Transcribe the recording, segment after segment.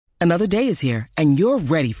Another day is here, and you're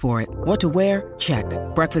ready for it. What to wear? Check.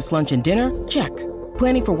 Breakfast, lunch, and dinner? Check.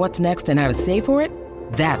 Planning for what's next and how to save for it?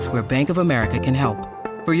 That's where Bank of America can help.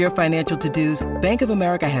 For your financial to-dos, Bank of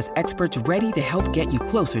America has experts ready to help get you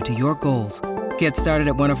closer to your goals. Get started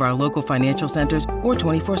at one of our local financial centers or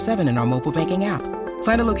 24/7 in our mobile banking app.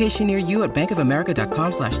 Find a location near you at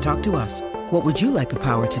bankofamerica.com/talktous. What would you like the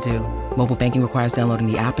power to do? Mobile banking requires downloading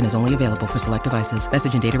the app and is only available for select devices.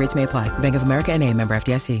 Message and data rates may apply. Bank of America N.A., member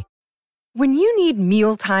FDIC. When you need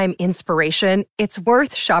mealtime inspiration, it's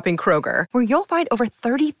worth shopping Kroger, where you'll find over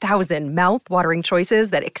 30,000 mouth-watering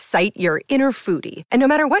choices that excite your inner foodie. And no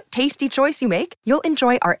matter what tasty choice you make, you'll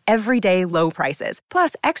enjoy our everyday low prices,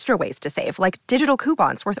 plus extra ways to save, like digital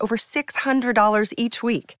coupons worth over $600 each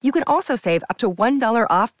week. You can also save up to $1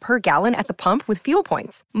 off per gallon at the pump with fuel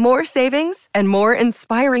points. More savings and more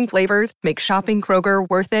inspiring flavors make shopping Kroger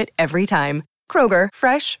worth it every time. Kroger,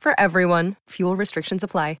 fresh for everyone. Fuel restrictions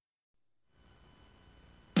apply.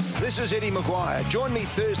 This is Eddie Maguire. Join me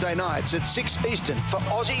Thursday nights at 6 Eastern for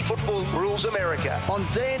Aussie Football Rules America on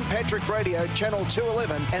Dan Patrick Radio, Channel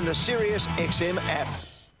 211 and the Sirius XM app.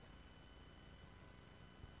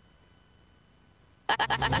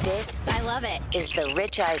 This, I love it, is the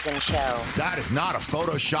Rich Eisen Show. That is not a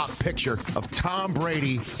Photoshop picture of Tom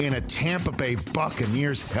Brady in a Tampa Bay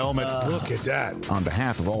Buccaneers helmet. Look at that. On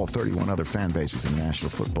behalf of all 31 other fan bases in the National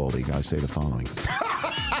Football League, I say the following.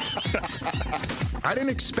 I didn't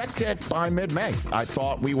expect it by mid-May. I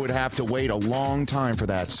thought we would have to wait a long time for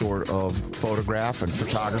that sort of photograph and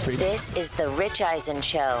photography. This is the Rich Eisen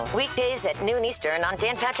Show. Weekdays at noon Eastern on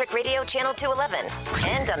Dan Patrick Radio, Channel 211.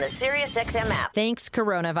 And on the Sirius XM app. Thanks,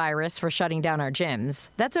 coronavirus, for shutting down our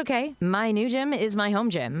gyms. That's okay. My new gym is my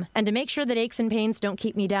home gym. And to make sure that aches and pains don't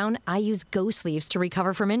keep me down, I use Go Sleeves to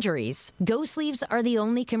recover from injuries. Go Sleeves are the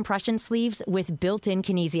only compression sleeves with built-in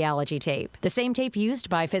kinesiology tape. The same tape used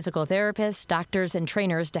by physical therapists, doctors, and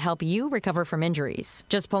trainers to help you recover from injuries.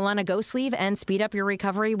 Just pull on a Go Sleeve and speed up your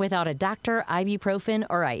recovery without a doctor, ibuprofen,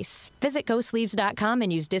 or ice. Visit GoSleeves.com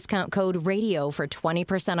and use discount code RADIO for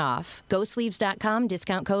 20% off. GoSleeves.com,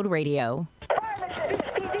 discount code RADIO.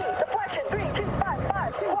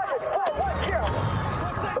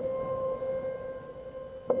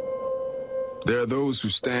 There are those who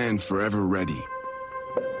stand forever ready.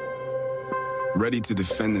 Ready to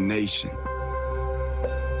defend the nation.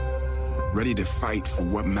 Ready to fight for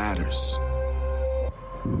what matters.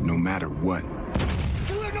 No matter what. Do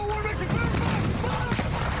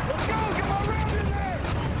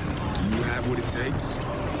you have what it takes?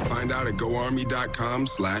 Find out at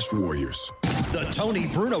GoArmy.com/warriors. The Tony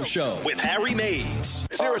Bruno Show with Harry Mays.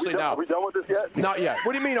 Seriously now. Are we done with this yet? Not yet.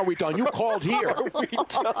 What do you mean, are we done? You called here. You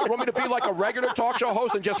want me to be like a regular talk show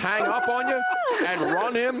host and just hang up on you and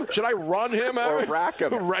run him? Should I run him? Or rack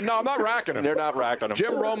him? No, I'm not racking him. They're not racking him.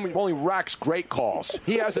 Jim Rome only racks great calls.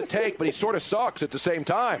 He has a take, but he sort of sucks at the same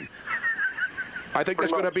time. I think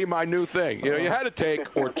that's going to be my new thing. You know, you had a take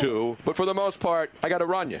or two, but for the most part, I got to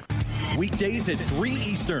run you. Weekdays at 3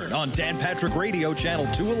 Eastern on Dan Patrick Radio, Channel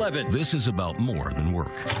 211. This is about more than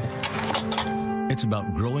work. It's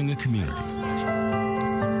about growing a community.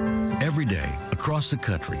 Every day, across the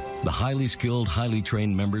country, the highly skilled, highly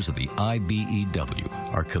trained members of the IBEW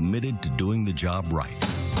are committed to doing the job right,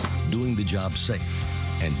 doing the job safe,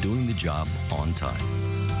 and doing the job on time.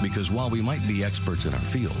 Because while we might be experts in our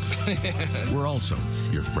field, we're also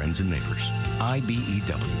your friends and neighbors.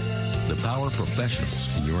 IBEW, the power professionals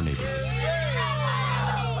in your neighborhood.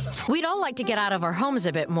 We'd all like to get out of our homes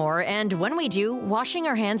a bit more, and when we do, washing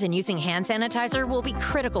our hands and using hand sanitizer will be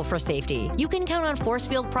critical for safety. You can count on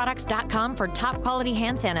ForcefieldProducts.com for top-quality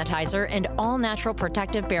hand sanitizer and all-natural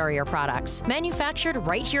protective barrier products, manufactured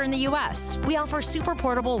right here in the U.S. We offer super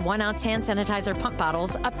portable 1-ounce hand sanitizer pump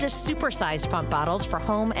bottles up to super-sized pump bottles for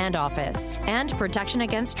home and office, and protection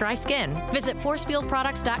against dry skin. Visit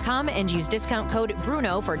ForcefieldProducts.com and use discount code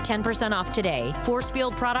BRUNO for 10% off today.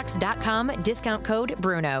 ForcefieldProducts.com, discount code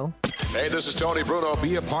BRUNO. Hey, this is Tony Bruno.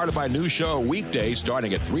 Be a part of my new show weekdays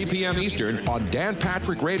starting at 3 p.m. Eastern on Dan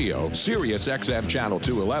Patrick Radio, Sirius XM Channel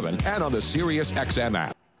 211, and on the Sirius XM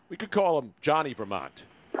app. We could call him Johnny Vermont.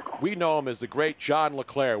 We know him as the great John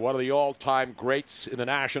LeClair, one of the all-time greats in the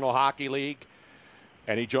National Hockey League,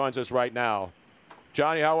 and he joins us right now.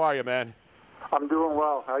 Johnny, how are you, man? I'm doing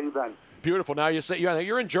well. How you been? Beautiful. Now,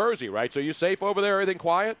 you're in Jersey, right? So you safe over there? Everything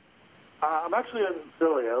quiet? I'm actually in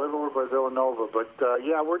Philly. I live over by Villanova, but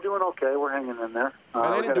yeah, we're doing okay. We're hanging in there. We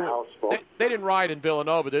got a house full. They didn't riot in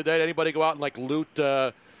Villanova, did they? Anybody go out and loot,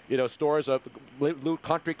 stores of loot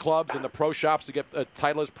country clubs and the pro shops to get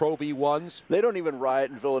Titleist Pro V1s. They don't even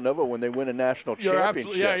riot in Villanova when they win a national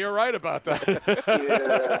championship. Yeah, you're right about that.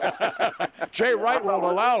 Jay Wright won't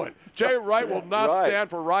allow it. Jay Wright will not stand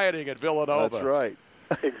for rioting at Villanova. That's right.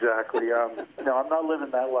 Exactly. No, I'm not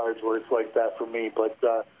living that large where it's like that for me, but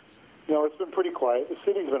it's been pretty quiet. The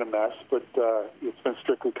city's been a mess, but it's been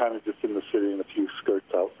strictly kind of just in the city and a few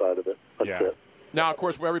skirts outside of it. That's it. Now, of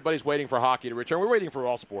course, everybody's waiting for hockey to return. We're waiting for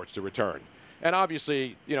all sports to return. And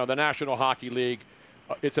obviously, the National Hockey League,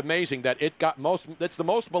 it's amazing that it's the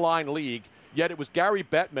most maligned league, yet it was Gary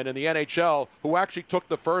Bettman in the NHL who actually took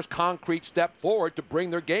the first concrete step forward to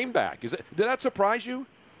bring their game back. Did that surprise you?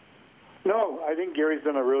 No, I think Gary's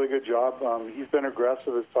done a really good job. He's been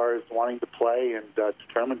aggressive as far as wanting to play and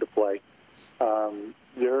determined to play.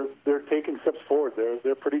 They're taking steps forward.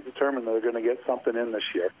 They're pretty determined that they're going to get something in this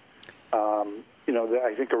year.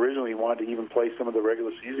 I think originally he wanted to even play some of the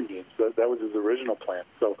regular season games. That was his original plan.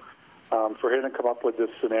 So for him to come up with this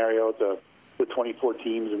scenario, the 24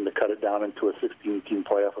 teams, and to cut it down into a 16-team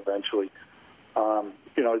playoff eventually,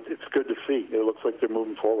 it's good to see. It looks like they're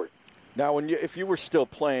moving forward. Now, if you were still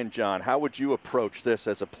playing, John, how would you approach this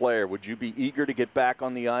as a player? Would you be eager to get back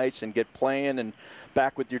on the ice and get playing and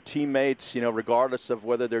back with your teammates, regardless of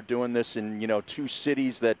whether they're doing this in, two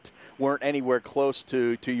cities that weren't anywhere close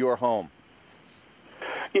to your home?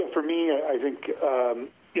 Yeah, for me, I think,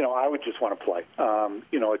 I would just want to play.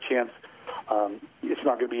 A chance. It's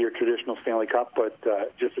not going to be your traditional Stanley Cup, but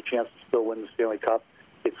just a chance to still win the Stanley Cup.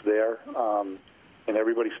 It's there. And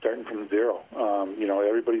everybody's starting from zero.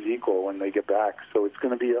 Everybody's equal when they get back. So it's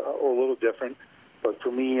going to be a little different. But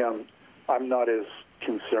for me, I'm not as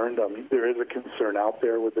concerned. There is a concern out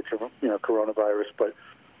there with the coronavirus, but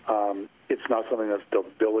it's not something that's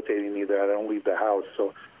debilitating me that I don't leave the house.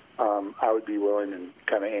 So I would be willing and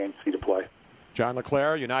kind of antsy to play. John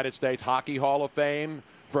LeClair, United States Hockey Hall of Fame,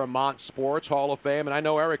 Vermont Sports Hall of Fame, and I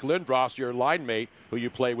know Eric Lindros, your line mate, who you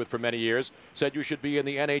played with for many years, said you should be in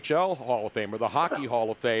the NHL Hall of Fame or the Hockey Hall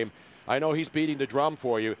of Fame. I know he's beating the drum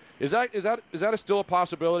for you. Is that still a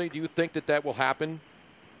possibility? Do you think that will happen?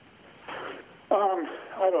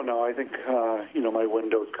 I don't know. I think my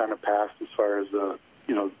window's kind of passed as far as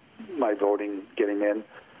my voting getting in,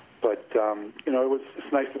 but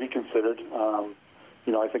it's nice to be considered.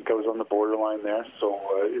 I think I was on the borderline there, so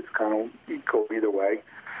it's kind of go either way.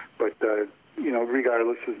 But,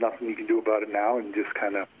 regardless, there's nothing you can do about it now, and just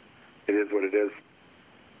kind of it is what it is.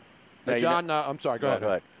 Now, John, I'm sorry, go ahead. Go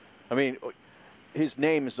ahead. I mean, his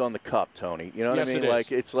name is on the cup, Tony. You know what I mean?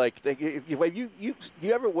 It's like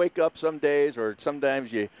you ever wake up some days, or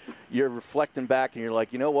sometimes you're reflecting back and you're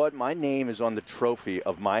like, you know what? My name is on the trophy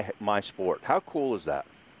of my sport. How cool is that?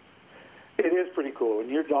 It is pretty cool. When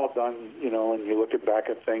you're all done, and you look back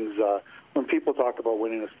at things, when people talk about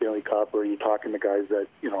winning a Stanley Cup, or you're talking to guys that,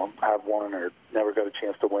 have won or never got a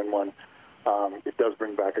chance to win one, it does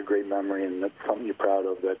bring back a great memory, and that's something you're proud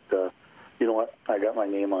of, that, you know what, I got my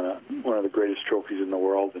name on one of the greatest trophies in the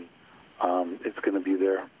world, and it's going to be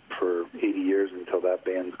there for 80 years until that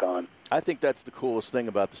band's gone. I think that's the coolest thing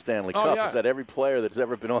about the Stanley Cup is that every player that's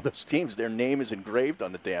ever been on those teams, their name is engraved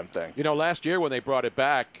on the damn thing. Last year when they brought it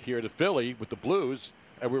back here to Philly with the Blues,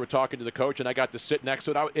 and we were talking to the coach, and I got to sit next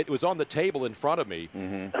to it. It was on the table in front of me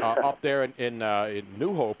up there in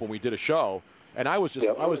New Hope when we did a show, and I was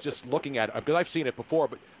just looking at it because I've seen it before,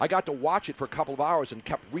 but I got to watch it for a couple of hours and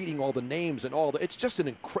kept reading all the names and all the. It's just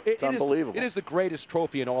it's unbelievable. It is the greatest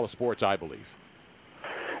trophy in all of sports, I believe.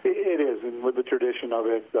 It is, and with the tradition of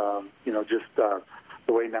it, just the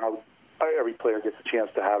way now every player gets a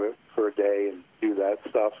chance to have it for a day and do that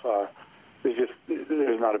stuff.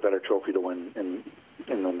 There's not a better trophy to win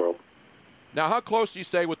in the world. Now, how close do you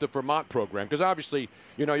stay with the Vermont program? Because obviously,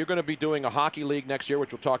 you're going to be doing a hockey league next year,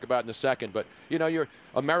 which we'll talk about in a second. But, you're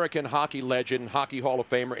American hockey legend, Hockey Hall of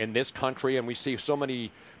Famer in this country, and we see so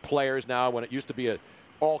many players now when it used to be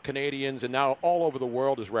all Canadians, and now all over the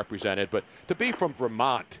world is represented. But to be from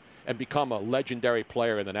Vermont and become a legendary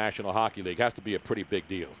player in the National Hockey League has to be a pretty big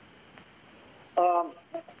deal.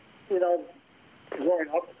 Growing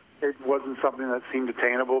up, it wasn't something that seemed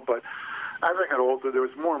attainable, but as I got older, there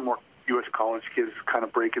was more and more U.S. college kids kind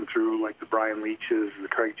of breaking through, like the Brian Leaches, the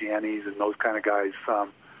Craig Giannis, and those kind of guys. So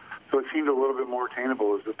it seemed a little bit more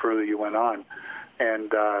attainable as the further you went on.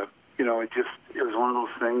 And, it was one of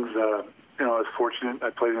those things, I was fortunate. I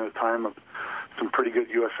played in a time of some pretty good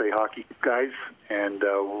USA hockey guys, and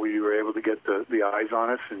we were able to get the eyes on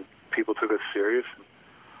us, and people took us serious.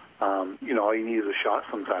 All you need is a shot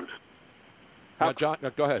sometimes. John,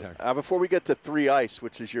 go ahead, Harry. Before we get to 3 Ice,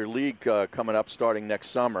 which is your league coming up starting next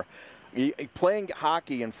summer, Playing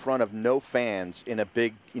hockey in front of no fans in a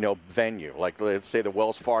big, venue, like let's say the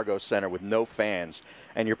Wells Fargo Center with no fans,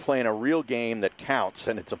 and you're playing a real game that counts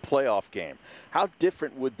and it's a playoff game. How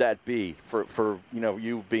different would that be for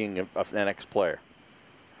you being an ex-player?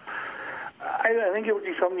 I think it would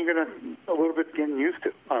be something you're going to a little bit getting used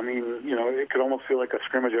to. I mean, it could almost feel like a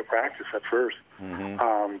scrimmage at practice at first.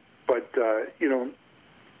 Mm-hmm. But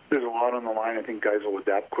there's a lot on the line. I think guys will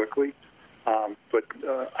adapt quickly. But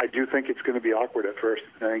I do think it's going to be awkward at first.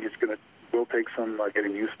 I think will take some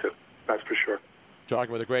getting used to. That's for sure.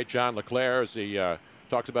 Talking with the great John LeClair as he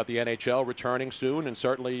talks about the NHL returning soon, and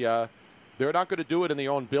certainly they're not going to do it in their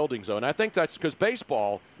own buildings, though. And I think that's because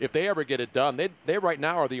baseball, if they ever get it done, they right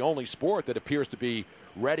now are the only sport that appears to be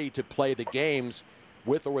ready to play the games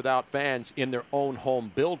with or without fans in their own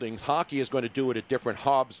home buildings. Hockey is going to do it at different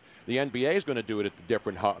hubs. The NBA is going to do it at the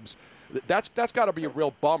different hubs. That's got to be a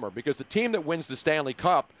real bummer because the team that wins the Stanley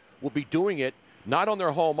Cup will be doing it not on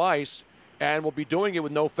their home ice and will be doing it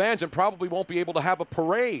with no fans and probably won't be able to have a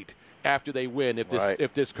parade after they win if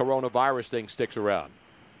this coronavirus thing sticks around.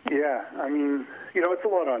 Yeah, I mean, it's a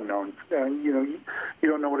lot unknown. You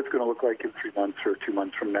don't know what it's going to look like in 3 months or 2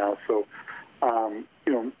 months from now. So,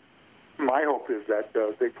 my hope is that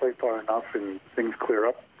they play far enough and things clear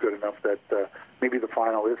up good enough that maybe the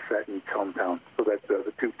final is set in each hometown so that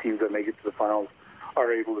the two teams that make it to the finals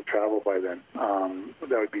are able to travel by then.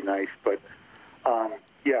 That would be nice. But,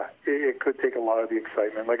 it could take a lot of the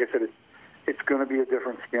excitement. Like I said, it's going to be a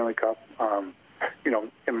different Stanley Cup.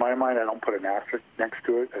 In my mind, I don't put an asterisk next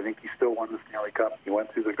to it. I think he still won the Stanley Cup. He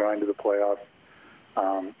went through the grind of the playoffs.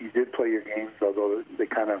 You did play your games, although they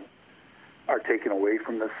kind of are taken away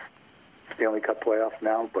from this Stanley Cup playoff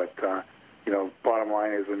now. But, bottom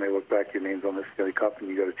line is when they look back, your name's on the Stanley Cup, and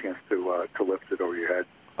you got a chance to lift it over your head.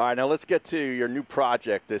 All right, now let's get to your new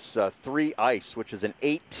project, this 3 Ice, which is an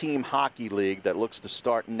 8-team hockey league that looks to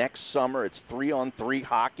start next summer. It's 3-on-3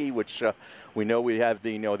 hockey, which we know we have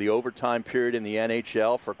the overtime period in the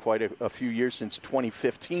NHL for quite a few years, since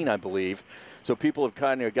 2015, I believe. So people have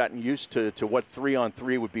kind of gotten used to what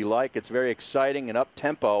 3-on-3 would be like. It's very exciting and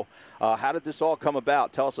up-tempo. How did this all come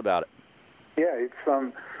about? Tell us about it. Yeah, it's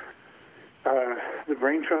the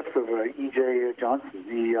brain trust of E.J. Johnson,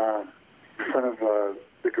 the son of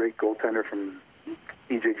the great goaltender from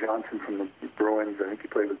E.J. Johnson from the Bruins. I think he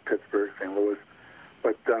played with Pittsburgh, St. Louis.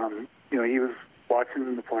 But, he was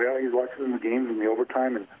watching the playoff. He was watching the games in the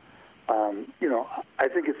overtime. And, I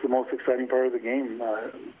think it's the most exciting part of the game.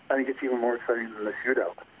 I think it's even more exciting than the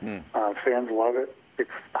shootout. Fans love it.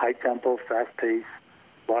 It's high tempo, fast pace,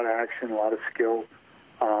 a lot of action, a lot of skill.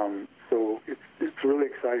 So it's really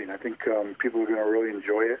exciting. I think people are going to really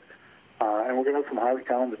enjoy it. And we're going to have some highly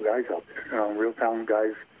talented guys out there, real talented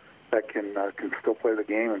guys that can still play the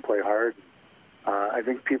game and play hard. I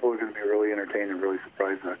think people are going to be really entertained and really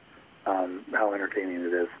surprised at how entertaining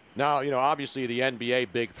it is. Now, obviously the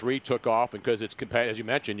NBA Big Three took off because it's, as you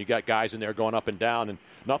mentioned, you got guys in there going up and down, and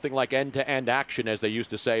nothing like end-to-end action, as they used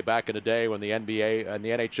to say back in the day when the NBA and the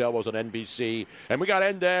NHL was on NBC, and we got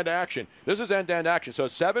end-to-end action. This is end-to-end action. So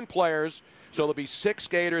 7 players, so there'll be 6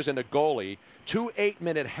 skaters and a goalie, 2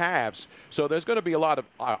 8-minute halves. So there's going to be a lot of,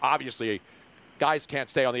 obviously, guys can't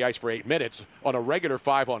stay on the ice for 8 minutes on a regular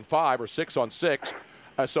 5-on-5 or 6-on-6.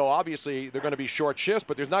 So obviously they're going to be short shifts,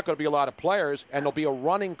 but there's not going to be a lot of players, and there'll be a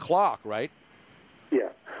running clock, right? Yeah.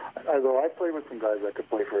 Although I played with some guys that could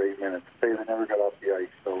play for 8 minutes. They never got off the ice,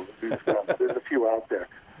 so there's a few out there.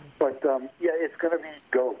 But, it's going to be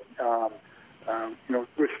go.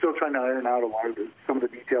 We're still trying to iron out some of the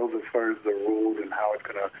details as far as the rules and how it's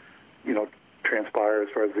going to, transpire as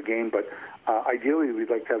far as the game. But ideally,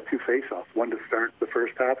 we'd like to have 2 face-offs, one to start the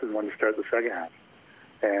first half and one to start the second half.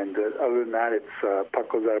 And other than that, it's puck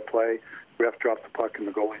goes out of play, ref drops the puck in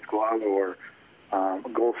the goalie's glove, or a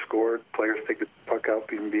goal scored, players take the puck out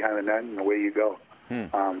even behind the net, and away you go.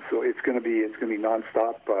 So it's going to be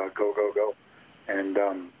nonstop, go, and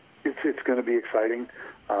it's going to be exciting.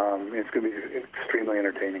 It's going to be extremely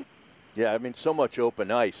entertaining. Yeah, I mean, so much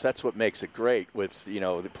open ice. That's what makes it great. With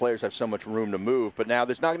the players have so much room to move. But now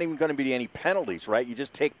there's not even going to be any penalties, right? You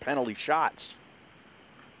just take penalty shots.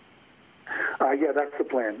 Yeah, that's the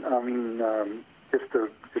plan. I mean, just to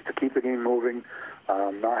keep the game moving,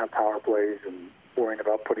 not have power plays and worrying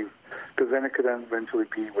about because then it could eventually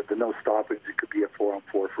be with the no stoppage. It could be a 4-on-4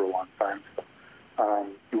 for a long time. So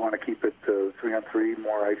you want to keep it 3-on-3,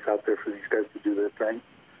 more ice out there for these guys to do their thing.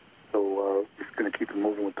 So just going to keep it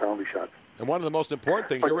moving with penalty shots. And one of the most important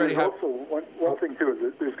things you already have. Also, one thing too is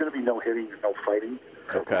that there's going to be no hitting and no fighting.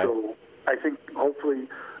 Okay. So I think hopefully.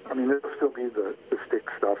 I mean, there'll still be the stick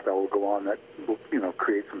stuff that will go on that will,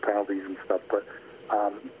 create some penalties and stuff. But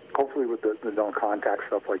hopefully with the non-contact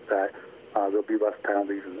stuff like that, there'll be less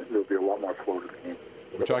penalties and there'll be a lot more flow to the game.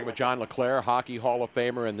 We're talking about John LeClair, Hockey Hall of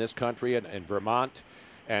Famer in this country and Vermont.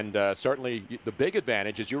 And certainly the big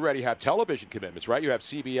advantage is you already have television commitments, right? You have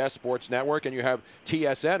CBS Sports Network and you have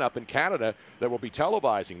TSN up in Canada that will be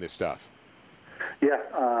televising this stuff. Yeah,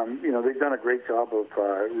 they've done a great job of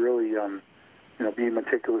really, being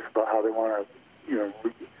meticulous about how they want to,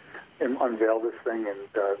 unveil this thing, and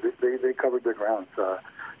they covered their ground. To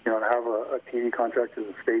have a TV contract in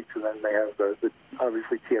the States, and then they have the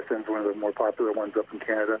obviously TSN's one of the more popular ones up in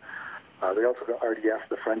Canada. They also got RDS,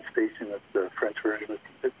 the French station, that's the French version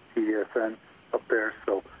of TSN up there.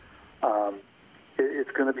 So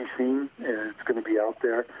it's going to be seen, and it's going to be out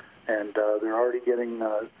there. And they're already getting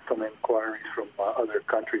some inquiries from other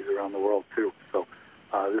countries around the world, too. So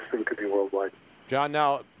this thing could be worldwide. John,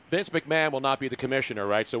 now, Vince McMahon will not be the commissioner,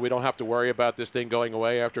 right? So we don't have to worry about this thing going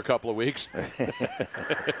away after a couple of weeks? We're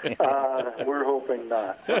hoping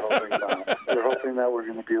not. We're hoping that we're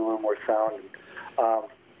going to be a little more sound.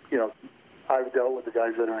 I've dealt with the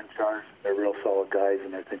guys that are in charge. They're real solid guys,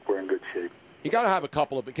 and I think we're in good shape. You got to have a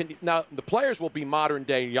couple of now the players will be modern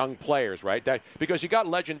day young players, right? Because you got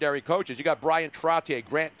legendary coaches. You got Brian Trottier,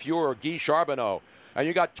 Grant Fuhrer, Guy Charbonneau, and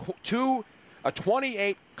you got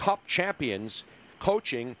 28 Cup champions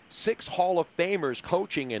coaching, 6 Hall of Famers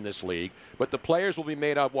coaching in this league. But the players will be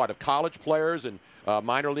made up of college players and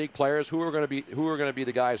minor league players. Who are going to be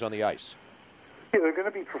the guys on the ice? Yeah, they're going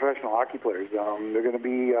to be professional hockey players. They're going to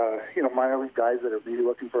be minor league guys that are really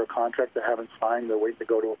looking for a contract that haven't signed. They're waiting to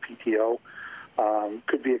go to a PTO.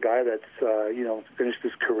 Could be a guy that's, finished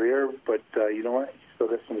his career, but you know what? He still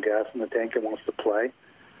got some gas in the tank and wants to play.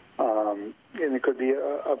 And it could be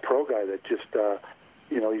a pro guy that just,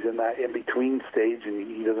 he's in that in-between stage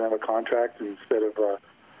and he doesn't have a contract. And instead of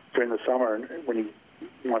during the summer, when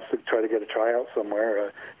he wants to try to get a tryout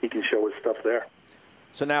somewhere, he can show his stuff there.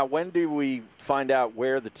 So now, when do we find out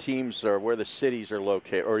where the teams are, where the cities are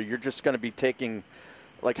located? Or you're just going to be taking,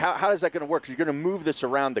 how is that going to work? 'Cause you're going to move this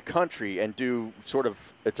around the country and do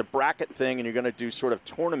it's a bracket thing, and you're going to do sort of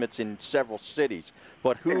tournaments in several cities.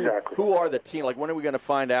 But who are the teams? When are we going to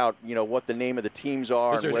find out, what the name of the teams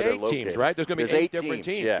are and where they're located? There's 8 teams, right? There's going to be 8 different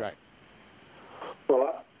teams, yeah. Right?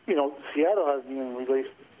 Well, Seattle hasn't even released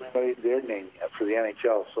their name yet for the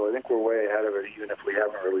NHL, so I think we're way ahead of it, even if we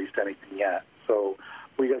haven't released anything yet. So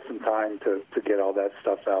we got some time to get all that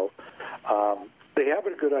stuff out. They have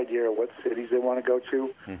a good idea of what cities they want to go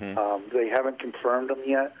to. Mm-hmm. They haven't confirmed them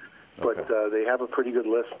yet, but they have a pretty good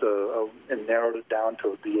list and narrowed it down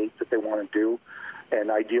to the 8 that they want to do.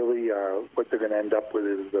 And ideally, what they're going to end up with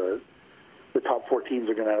is the top 4 teams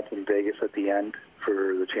are going to end up in Vegas at the end for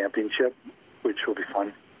the championship, which will be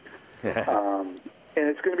fun. And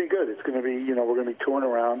it's going to be good. It's going to be, we're going to be touring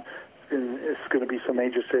around. And it's going to be some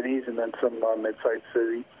major cities and then some mid-sized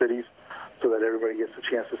cities so that everybody gets a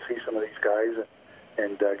chance to see some of these guys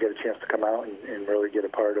and get a chance to come out and really get a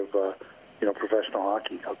part of, professional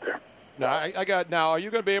hockey out there. Now, are you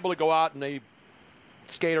going to be able to go out and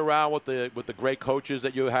skate around with the great coaches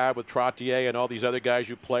that you have with Trottier and all these other guys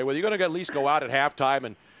you play with? You're going to at least go out at halftime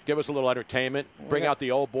and give us a little entertainment, bring out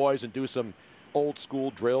the old boys and do some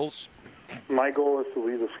old-school drills? My goal is to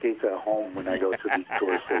leave the skates at home when I go to these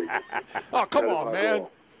tour cities. Oh, come on, man.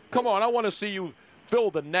 Goal. Come on. I want to see you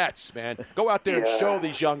fill the nets, man. Go out there and show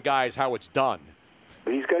these young guys how it's done.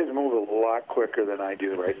 These guys move a lot quicker than I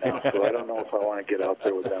do right now, so I don't know if I want to get out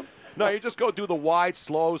there with them. No, you just go do the wide,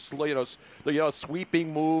 slow,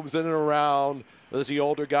 sweeping moves in and around as the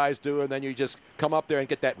older guys do, and then you just come up there and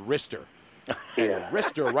get that wrister. Yeah.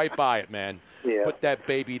 Wrister right by it, man. Yeah. Put that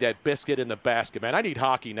biscuit in the basket, man. I need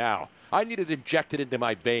hockey now. I need it injected into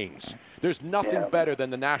my veins. There's nothing better than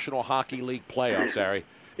the National Hockey League playoffs, Harry.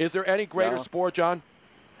 Is there any greater sport, John?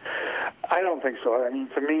 I don't think so. I mean,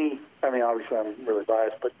 to me, obviously I'm really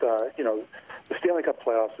biased, but, the Stanley Cup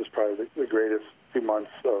playoffs is probably the greatest 2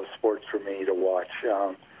 months of sports for me to watch.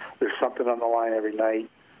 There's something on the line every night.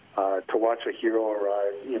 To watch a hero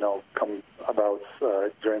arrive, come about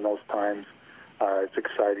during those times, it's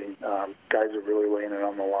exciting. Guys are really laying it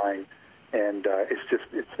on the line. And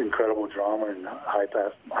it's incredible drama and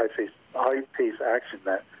high-paced action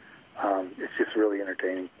that it's just really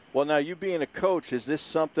entertaining. Well, now, you being a coach, is this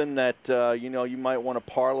something that, you might want to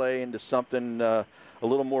parlay into something a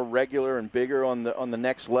little more regular and bigger on the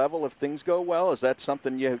next level if things go well? Is that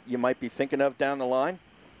something you might be thinking of down the line?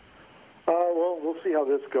 Well, we'll see how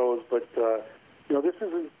this goes, but,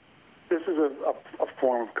 this is a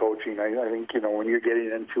form of coaching. I think, when you're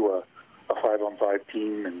getting into a 5-on-5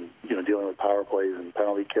 team and, dealing with power plays and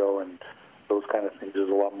penalty kill and those kind of things, there's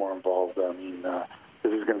a lot more involved. I mean,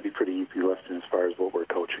 this is going to be pretty easy lifting as far as what we're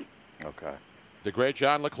coaching. Okay. The great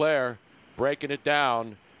John LeClair breaking it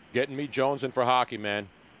down, getting me Jones in for hockey, man.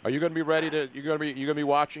 Are you going to be ready to? You're going to be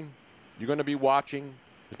watching. You're going to be watching,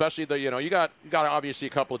 especially you got obviously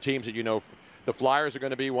a couple of teams that the Flyers are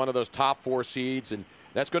going to be one of those top 4 seeds, and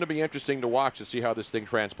that's going to be interesting to watch to see how this thing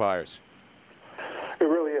transpires. It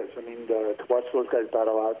really is. I mean, to watch those guys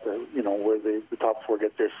battle out, where the top 4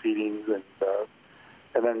 get their seedings, and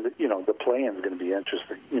then the play-in is going to be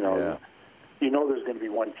interesting. There's going to be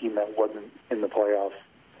one team that wasn't in the playoff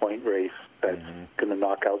point race that's going to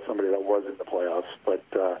knock out somebody that was in the playoffs, but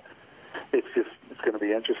it's going to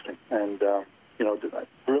be interesting, and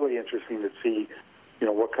really interesting to see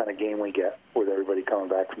what kind of game we get with everybody coming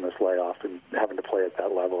back from this layoff and having to play at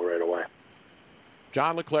that level right away.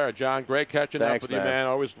 John LeClair. John, great catching up with you, man.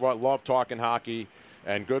 Always love talking hockey,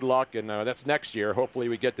 and good luck. And that's next year. Hopefully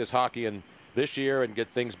we get this hockey in this year and get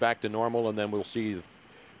things back to normal, and then we'll see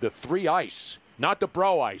the 3 ice, not the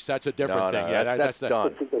bro ice. That's a different thing. Yeah, that's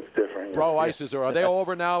done. That's different. Bro ices, are they all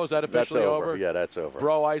over now? Is that officially that's over? Yeah, that's over.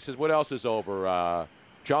 Bro ices. What else is over?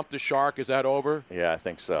 Jump the Shark, is that over? Yeah, I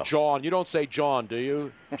think so. John, you don't say John, do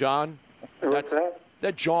you, John? What's that?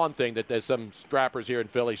 That John thing that there's some strappers here in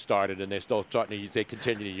Philly started, and they're still starting to, they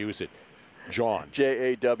continue to use it. John.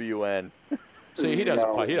 Jawn. See, he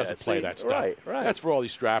doesn't play. He doesn't play see, that stuff. Right. That's for all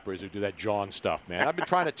these strappers who do that John stuff, man. I've been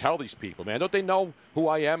trying to tell these people, man. Don't they know who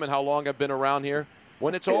I am and how long I've been around here?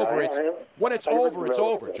 When it's over, it's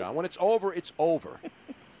over, John. When it's over, it's over.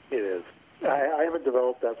 It is. I haven't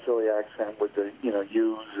developed that Philly accent with the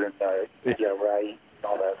U's and right and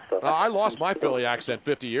all that stuff. I lost my Philly accent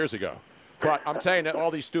 50 years ago, but I'm saying that all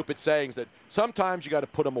these stupid sayings that sometimes you got to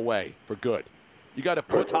put them away for good. You got to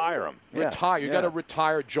retire them. Retire. You got to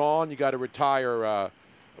retire John. You got to retire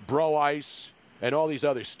Bro Ice and all these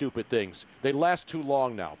other stupid things. They last too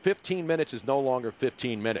long now. 15 minutes is no longer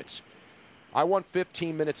 15 minutes. I want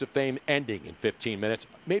 15 minutes of fame ending in 15 minutes,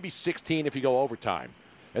 maybe 16 if you go overtime,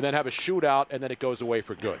 and then have a shootout, and then it goes away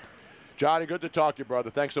for good. Johnny, good to talk to you, brother.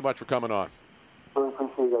 Thanks so much for coming on. Really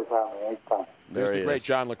appreciate you guys having me. Anytime. There's the great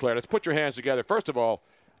John LeClair. Let's put your hands together. First of all,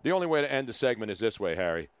 the only way to end the segment is this way,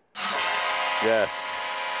 Harry. Yes.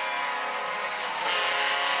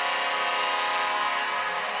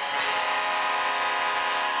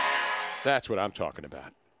 That's what I'm talking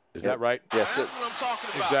about. Is that right? Yes. That's what I'm talking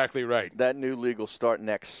about. Exactly right. That new league will start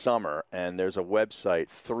next summer, and there's a website,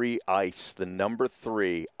 3ice, the number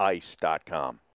 3ice.com.